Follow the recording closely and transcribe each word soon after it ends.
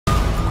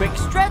Quick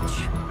stretch,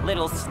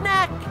 little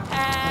snack,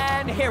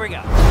 and here we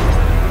go.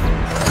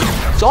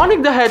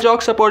 Sonic the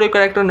Hedgehog supportive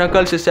character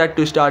Knuckles is set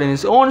to star in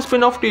his own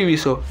spin-off TV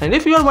show. And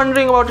if you are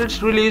wondering about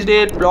its release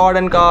date, plot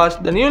and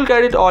cast, then you'll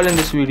get it all in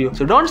this video.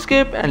 So don't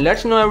skip and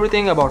let's know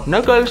everything about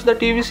Knuckles the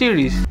TV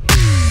series.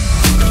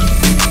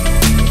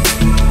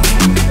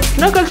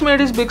 Knuckles made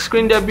his big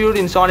screen debut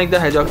in Sonic the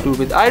Hedgehog 2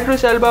 with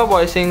Idris Elba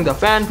voicing the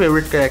fan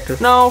favorite character.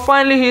 Now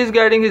finally he is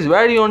getting his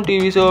very own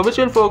TV show which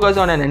will focus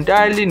on an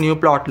entirely new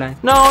plotline.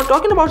 Now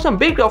talking about some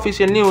big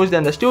official news,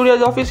 then the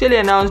studios officially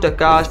announced the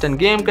cast and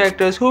game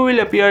characters who will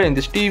appear in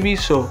this TV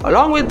show.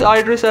 Along with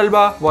Idris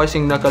Elba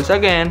voicing Knuckles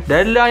again,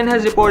 Deadline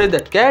has reported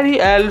that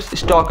Carrie Elves,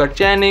 Stalker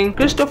Channing,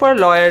 Christopher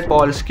Lloyd,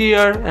 Paul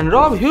Skier and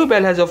Rob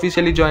Huebel has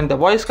officially joined the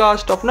voice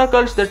cast of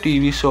Knuckles the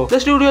TV show. The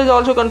studio has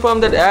also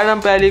confirmed that Adam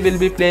Pally will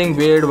be playing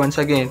Wade once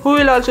again, who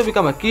will also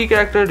become a key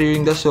character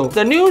during the show.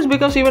 The news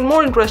becomes even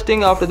more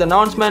interesting after the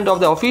announcement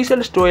of the official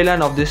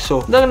storyline of this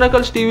show. The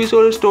Knuckles TV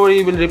show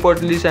story will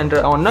reportedly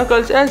center on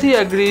Knuckles as he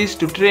agrees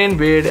to train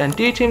Wade and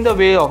teach him the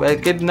way of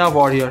Echidna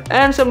warrior.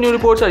 And some new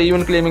reports are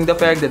even claiming the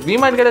fact that we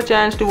might get a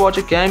chance to watch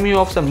a cameo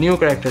of some new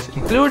characters,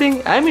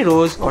 including Amy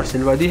Rose or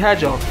Silver the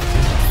Hedgehog.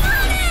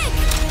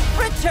 Sonic!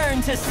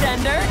 Return to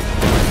sender!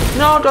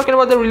 Now talking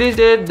about the release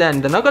date,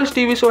 then the Knuckles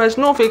TV show has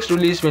no fixed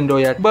release window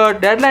yet, but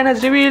Deadline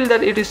has revealed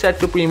that it is set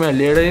to premiere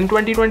later in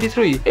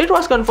 2023. It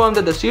was confirmed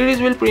that the series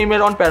will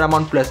premiere on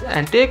Paramount Plus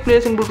and take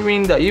place in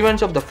between the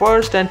events of the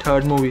first and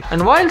third movie.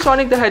 And while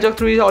Sonic the Hedgehog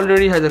 3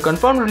 already has a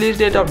confirmed release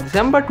date of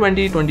December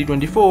 20,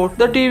 2024,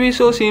 the TV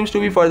show seems to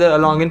be further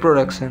along in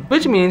production,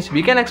 which means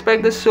we can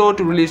expect this show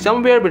to release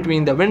somewhere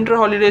between the winter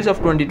holidays of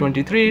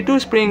 2023 to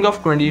spring of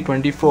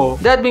 2024.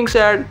 That being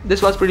said,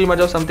 this was pretty much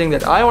of something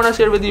that I wanna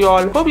share with you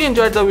all. Hope you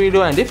enjoyed the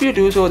video, and if you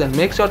do so, then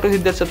make sure to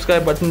hit that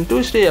subscribe button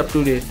to stay up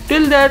to date.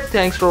 Till that,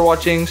 thanks for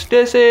watching,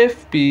 stay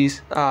safe,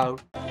 peace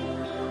out.